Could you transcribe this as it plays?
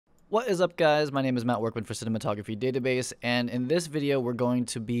What is up, guys? My name is Matt Workman for Cinematography Database, and in this video we're going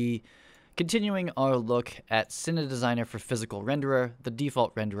to be continuing our look at Cine Designer for Physical Renderer, the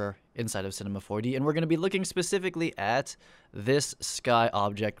default renderer inside of Cinema 4D, and we're going to be looking specifically at this sky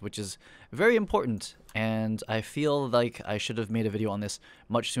object, which is very important, and I feel like I should have made a video on this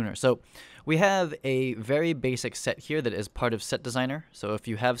much sooner. So we have a very basic set here that is part of Set Designer, so if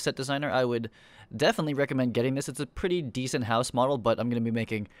you have Set Designer, I would definitely recommend getting this. It's a pretty decent house model, but I'm going to be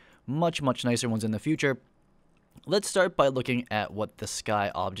making much nicer ones in the future. Let's start by looking at what the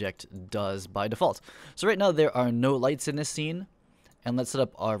sky object does by default. So right now there are no lights in this scene, and let's set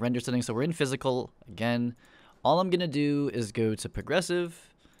up our render settings. So we're in physical again. All I'm gonna do is go to progressive,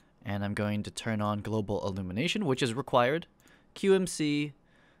 and I'm going to turn on global illumination, which is required, QMC,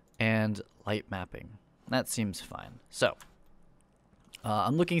 and light mapping. That seems fine. So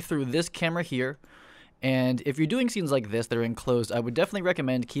I'm looking through this camera here. And if you're doing scenes like this that are enclosed, I would definitely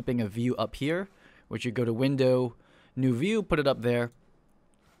recommend keeping a view up here, which you go to Window, New View, put it up there.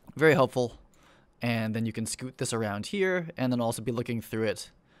 Very helpful. And then you can scoot this around here, and then also be looking through it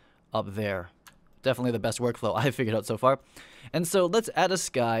up there. Definitely the best workflow I've figured out so far. And so let's add a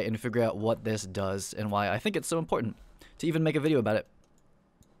sky and figure out what this does and why I think it's so important to even make a video about it.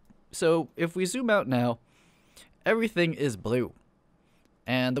 So if we zoom out now, everything is blue.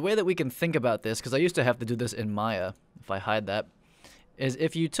 And the way that we can think about this, because I used to have to do this in Maya, if I hide that, is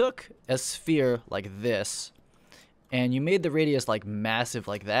if you took a sphere like this, and you made the radius like massive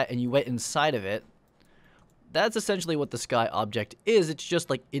like that, and you went inside of it, that's essentially what the sky object is. It's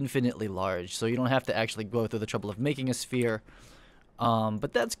just like infinitely large, so you don't have to actually go through the trouble of making a sphere,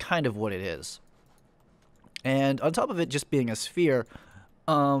 but that's kind of what it is. And on top of it just being a sphere,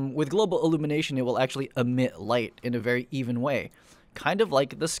 with global illumination, it will actually emit light in a very even way. Kind of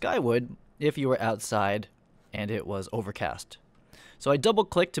like the sky would if you were outside and it was overcast. So I double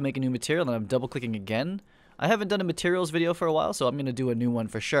click to make a new material, and I'm double clicking again. I haven't done a materials video for a while, so I'm going to do a new one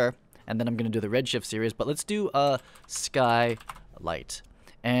for sure, and then I'm going to do the redshift series, but let's do a sky light.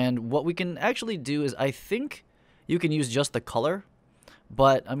 And what we can actually do is, I think you can use just the color,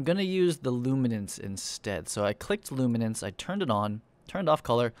 but I'm going to use the luminance instead. So I clicked luminance, I turned it on, turned off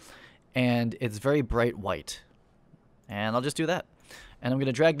color, and it's very bright white. And I'll just do that. And I'm going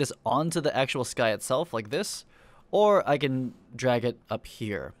to drag this onto the actual sky itself like this, or I can drag it up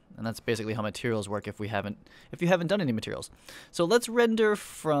here. And that's basically how materials work if you haven't done any materials. So let's render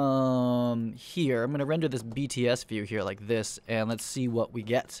from here. I'm going to render this BTS view here like this, and let's see what we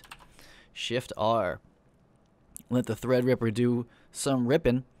get. Shift R. Let the thread ripper do some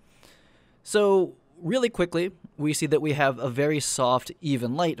ripping. So really quickly, we see that we have a very soft,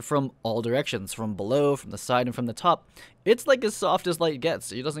 even light from all directions, from below, from the side, and from the top. It's like as soft as light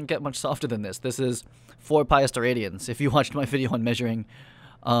gets. It doesn't get much softer than this. This is 4 pi-steradians. If you watched my video on measuring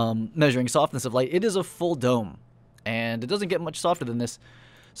softness of light, it is a full dome, and it doesn't get much softer than this.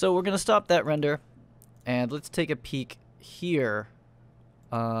 So we're going to stop that render, and let's take a peek here.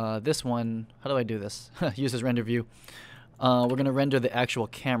 This one, how do I do this? Use this render view. We're going to render the actual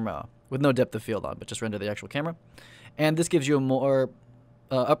camera with no depth of field on, but just render the actual camera. And this gives you a more,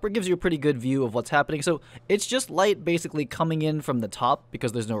 gives you a pretty good view of what's happening. So it's just light basically coming in from the top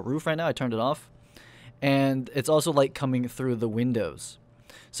because there's no roof right now. I turned it off. And it's also light coming through the windows.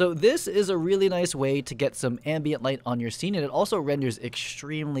 So this is a really nice way to get some ambient light on your scene, and it also renders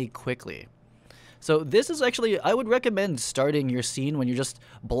extremely quickly. So this is actually, I would recommend starting your scene when you're just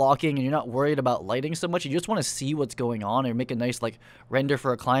blocking and you're not worried about lighting so much. You just want to see what's going on or make a nice like render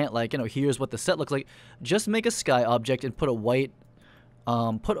for a client, like, you know, here's what the set looks like. Just make a sky object and put a white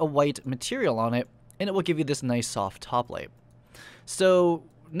material on it, and it will give you this nice soft top light. So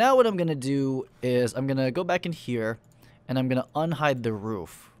now what I'm going to do is I'm going to go back in here, and I'm going to unhide the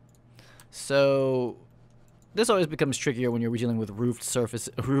roof. So this always becomes trickier when you're dealing with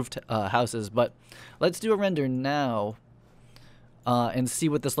roofed houses, but let's do a render now and see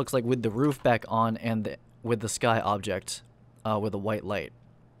what this looks like with the roof back on and with the sky object with a white light.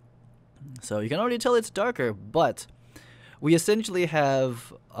 So you can already tell it's darker, but we essentially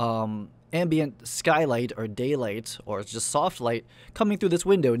have ambient skylight or daylight, or it's just soft light coming through this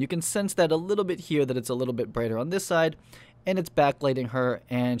window, and you can sense that a little bit here, that it's a little bit brighter on this side, and it's backlighting her,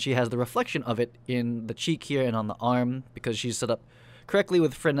 and she has the reflection of it in the cheek here and on the arm because she's set up correctly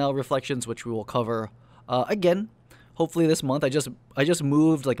with Fresnel reflections, which we will cover again hopefully this month. I just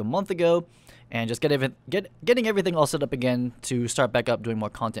moved like a month ago, and just getting everything all set up again to start back up doing more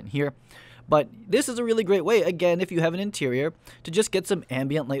content here. But this is a really great way, again, if you have an interior, to just get some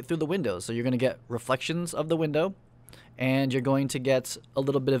ambient light through the windows. So you're going to get reflections of the window, and you're going to get a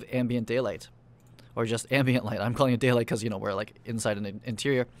little bit of ambient daylight, or just ambient light. I'm calling it daylight because, you know, we're like inside an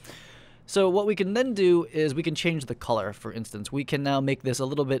interior. So what we can then do is we can change the color. For instance, we can now make this a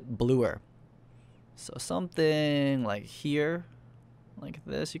little bit bluer. So something like here, like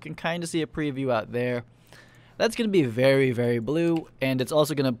this. You can kind of see a preview out there. That's going to be very, very blue, and it's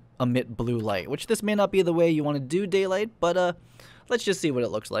also going to emit blue light, which this may not be the way you want to do daylight, but let's just see what it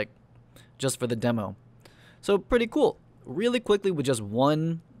looks like just for the demo. So pretty cool. Really quickly, with just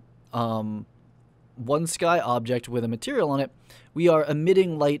one sky object with a material on it, we are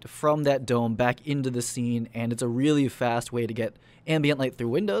emitting light from that dome back into the scene, and it's a really fast way to get ambient light through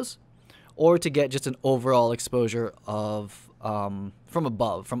windows, or to get just an overall exposure of from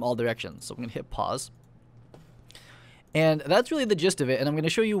above, from all directions. So I'm going to hit pause. And that's really the gist of it, and I'm going to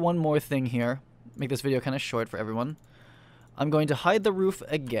show you one more thing here. Make this video kind of short for everyone. I'm going to hide the roof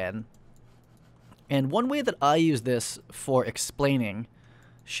again. And one way that I use this for explaining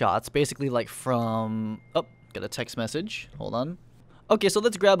shots, basically like from... Oh, got a text message. Hold on. Okay, so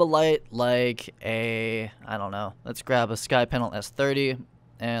let's grab a light like a... I don't know. Let's grab a Sky Panel S30.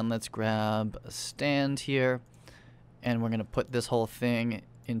 And let's grab a stand here. And we're going to put this whole thing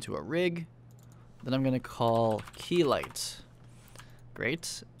into a rig. Then I'm going to call key light.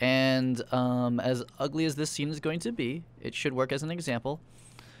 Great. And as ugly as this scene is going to be, it should work as an example.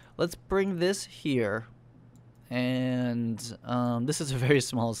 Let's bring this here. And this is a very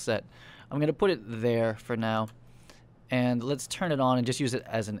small set. I'm going to put it there for now. And let's turn it on and just use it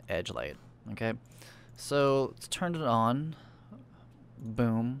as an edge light. Okay. So let's turn it on.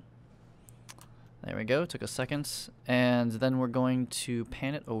 Boom. There we go. Took a second. And then we're going to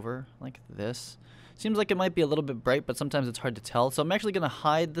pan it over like this. Seems like it might be a little bit bright, but sometimes it's hard to tell. So I'm actually going to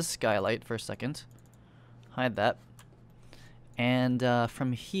hide the skylight for a second. Hide that. And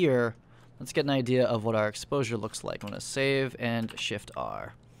from here, let's get an idea of what our exposure looks like. I'm going to save and Shift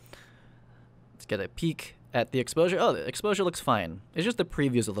R. Let's get a peek at the exposure. Oh, the exposure looks fine. It's just the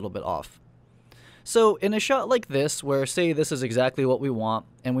preview's a little bit off. So in a shot like this, where say this is exactly what we want,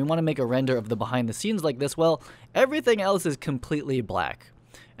 and we want to make a render of the behind the scenes like this, well, everything else is completely black.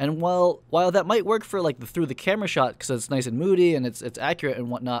 And while that might work for like the through the camera shot because it's nice and moody and it's accurate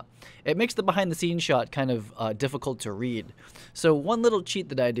and whatnot, it makes the behind the scenes shot kind of difficult to read. So one little cheat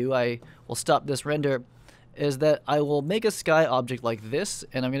that I do, I will stop this render, is that I will make a sky object like this,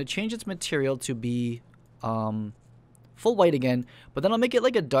 and I'm going to change its material to be full white again, but then I'll make it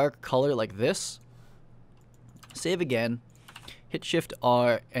like a dark color like this. Save again, hit Shift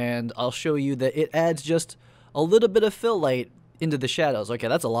R, and I'll show you that it adds just a little bit of fill light into the shadows. Okay,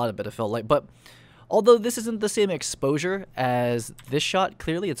 that's a lot of bit of fill light, but although this isn't the same exposure as this shot,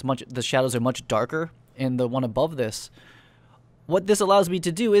 clearly the shadows are much darker in the one above this. What this allows me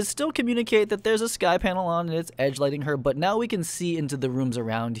to do is still communicate that there's a sky panel on and it's edge lighting her, but now we can see into the rooms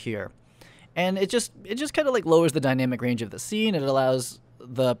around here. And it just kind of like lowers the dynamic range of the scene. It allows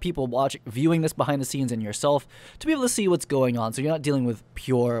the people viewing this behind the scenes and yourself to be able to see what's going on, so you're not dealing with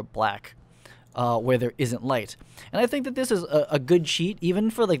pure black where there isn't light. And I think that this is a good cheat even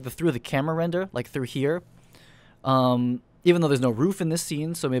for like the through the camera render, like through here, even though there's no roof in this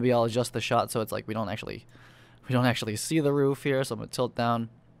scene. So maybe I'll adjust the shot so it's like we don't actually see the roof here. So I'm gonna tilt down.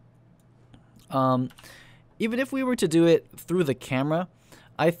 Even if we were to do it through the camera,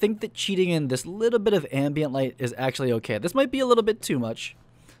 I think that cheating in this little bit of ambient light is actually okay. This might be a little bit too much,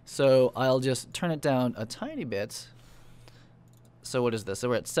 so I'll just turn it down a tiny bit. So what is this? So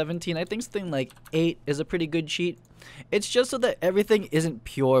we're at 17. I think something like 8 is a pretty good cheat. It's just so that everything isn't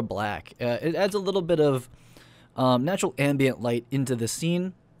pure black. It adds a little bit of natural ambient light into the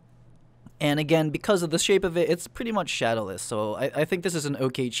scene. And again, because of the shape of it, it's pretty much shadowless. So I think this is an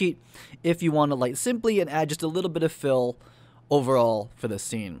okay cheat if you want to light simply and add just a little bit of fill overall for the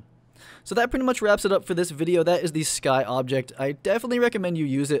scene. So that pretty much wraps it up for this video. That is the sky object. I definitely recommend you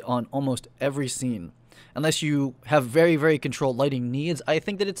use it on almost every scene. Unless you have very, very controlled lighting needs, I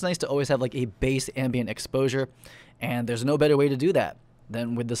think that it's nice to always have like a base ambient exposure, and there's no better way to do that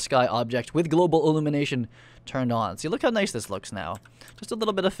than with the sky object with global illumination turned on. See, look how nice this looks now. Just a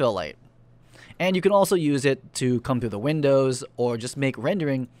little bit of fill light. And you can also use it to come through the windows or just make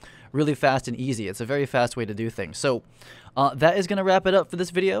rendering really fast and easy. It's a very fast way to do things. So that is going to wrap it up for this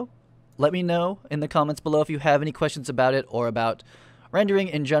video. Let me know in the comments below if you have any questions about it or about rendering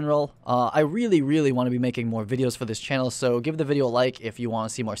in general. I really, really want to be making more videos for this channel, so give the video a like if you want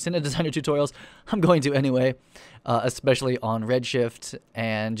to see more Cine Designer tutorials. I'm going to anyway, especially on Redshift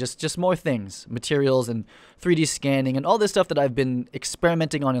and just more things, materials and 3D scanning and all this stuff that I've been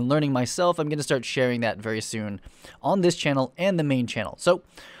experimenting on and learning myself. I'm going to start sharing that very soon on this channel and the main channel. So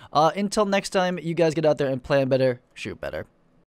until next time, you guys get out there and plan better, shoot better.